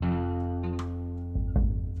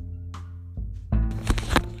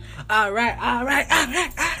Alright,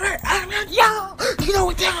 y'all! You know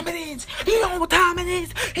what time it is?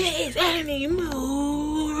 It is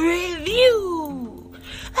Anime Review!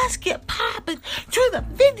 Let's get popping to the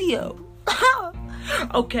video!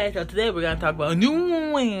 Okay, so today we're gonna talk about a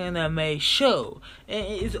new anime show. And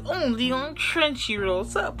it is only on Crunchyroll,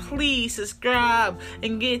 so please subscribe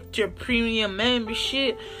and get your premium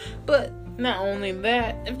membership. But not only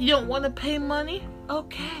that, if you don't want to pay money,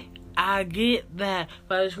 okay, I get that,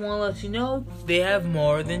 but I just want to let you know they have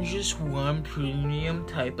more than just one premium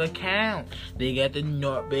type account. They got the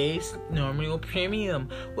base normal premium,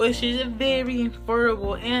 which is very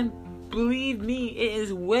affordable, and believe me, it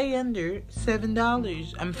is way under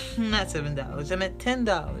 $7. I'm not $7. I'm at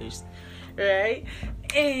 $10, right?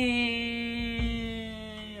 And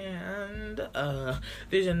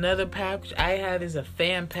there's another pack which I have is a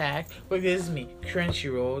fan pack, which gives me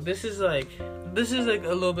Crunchyroll. This is like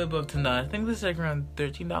a little bit above $10. I think this is like around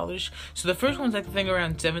 $13. So the first one's like I think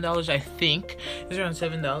around $7. I think it's around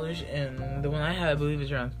 $7, and the one I have I believe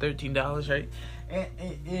is around $13, right? And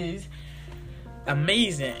it is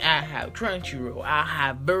amazing. I have Crunchyroll, I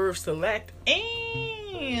have Verve Select,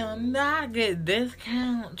 and I get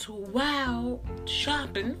discounts while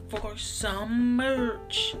shopping for some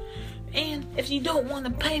merch. And if you don't want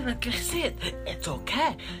to pay, like I said, it's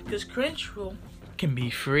okay, because Crunchyroll can be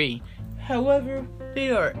free. However,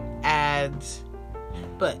 there are ads.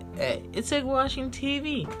 But hey, it's like watching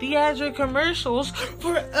TV. The ads are commercials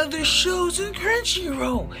for other shows in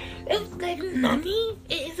Crunchyroll. It's like money.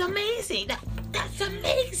 It is amazing. That's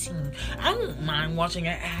amazing. I won't mind watching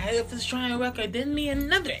an ad if it's trying to recommend me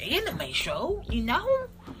another anime show, you know?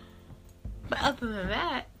 But other than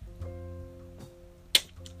that,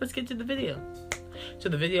 let's get to the video. So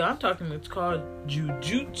the video I'm talking about is called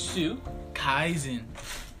Jujutsu Kaisen.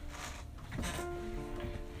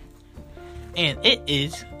 And it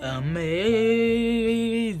is amazing.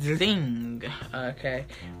 Okay.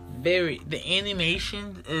 The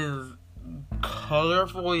animation is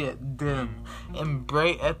colorful yet dim and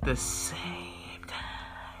bright at the same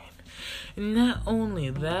time. And not only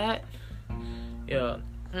that, Alright.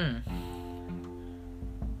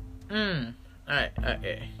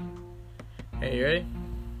 Hey, you ready?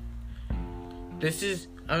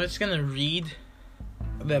 I'm just gonna read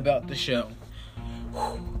about the show.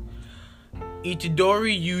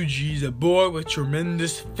 Itadori Yuji is a boy with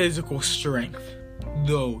tremendous physical strength.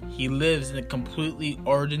 Though he lives in a completely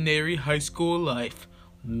ordinary high school life,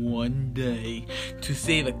 one day, to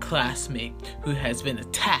save a classmate who has been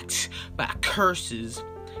attacked by curses,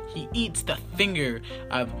 he eats the finger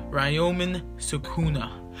of Ryomen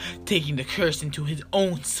Sukuna, taking the curse into his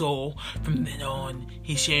own soul. From then on,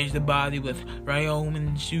 he shares the body with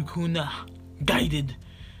Ryomen Sukuna, guided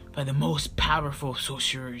by the most powerful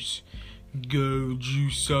sorcerers, Goju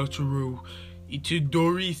Satoru.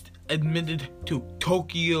 Itadori is admitted to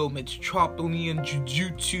Tokyo Metropolitan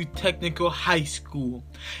Jujutsu Technical High School,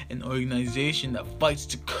 an organization that fights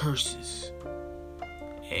the curses.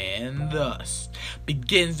 And thus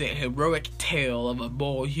begins the heroic tale of a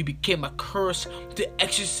boy who became a curse to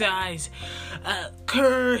exercise a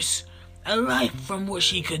curse, a life from which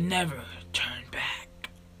he could never turn back.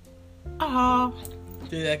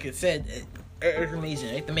 Dude, like I said, it's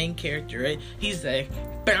amazing, right? The main character, right? He's like,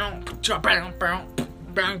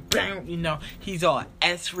 you know, he's all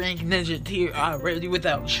S-rank ninja tier already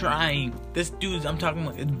without trying. This dude, I'm talking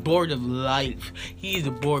about, is bored of life. He's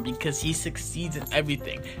bored because he succeeds in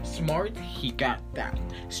everything. Smart, he got that.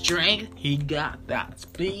 Strength, he got that.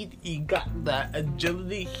 Speed, he got that.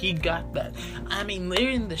 Agility, he got that. I mean,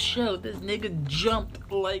 later in the show, this nigga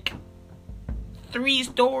jumped like 3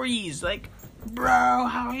 stories. Like, bro,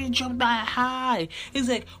 how you jump that high? He's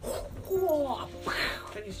like, whoa,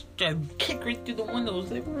 and he's trying to kick right through the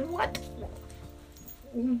windows. Like,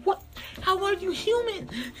 what? How are you human?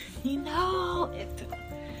 You know,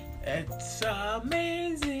 it's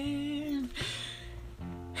amazing.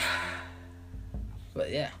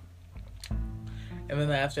 But yeah. And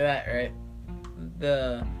then after that, right,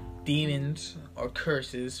 the demons or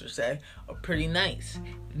curses, are pretty nice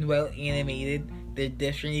and well animated. They're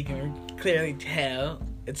different. You can clearly tell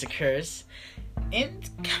it's a curse. And it's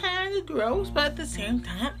kind of gross, but at the same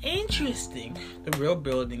time, interesting. The world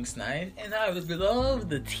building's nice, and I love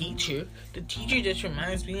the teacher. The teacher just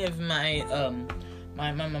reminds me of my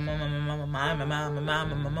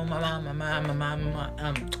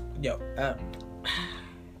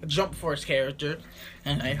Jump Force character,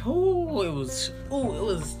 and it was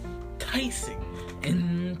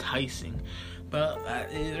enticing. But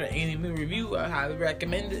that is an anime review. I highly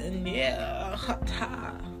recommend it, and yeah,